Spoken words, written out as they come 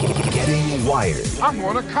Wired. I'm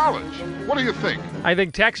going to college. What do you think? I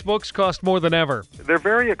think textbooks cost more than ever. They're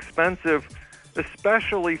very expensive,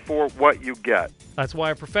 especially for what you get. That's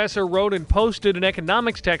why a professor wrote and posted an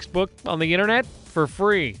economics textbook on the internet for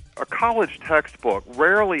free. A college textbook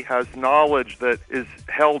rarely has knowledge that is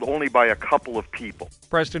held only by a couple of people.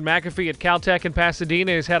 Preston McAfee at Caltech in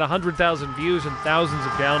Pasadena has had 100,000 views and thousands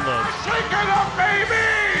of downloads. Shake it up, baby!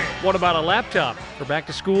 What about a laptop? For back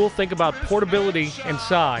to school, think about portability and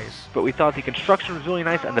size. But we thought the construction was really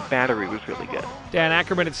nice and the battery was really good. Dan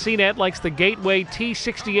Ackerman at CNET likes the Gateway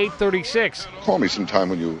T6836. Call me sometime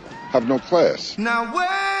when you have no class. Now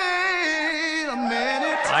wait a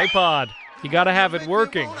minute. iPod. You got to have it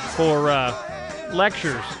working for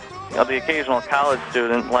lectures. The occasional college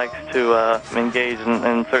student likes to engage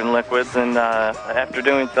in certain liquids, and after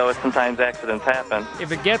doing so, sometimes accidents happen.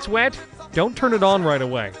 If it gets wet, don't turn it on right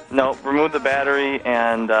away. No, remove the battery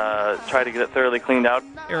and try to get it thoroughly cleaned out.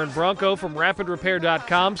 Aaron Bronco from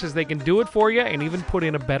RapidRepair.com says they can do it for you and even put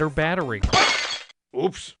in a better battery.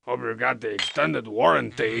 Oops, hope you got the extended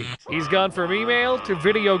warranty. He's gone from email to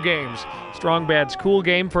video games. Strong Bad's cool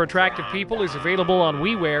game for attractive people is available on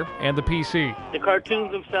WiiWare and the PC. The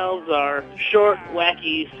cartoons themselves are short,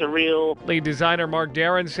 wacky, surreal. Lead designer Mark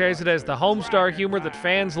Darren says it has the Homestar humor that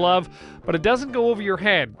fans love, but it doesn't go over your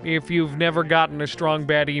head if you've never gotten a Strong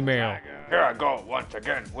Bad email. Here I go once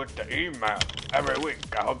again with the email. Every week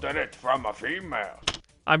I hope that it's from a female.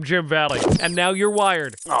 I'm Jim Valley, and now you're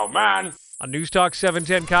wired. Oh man! On News Talk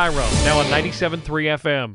 710 Cairo, now on 97.3 FM.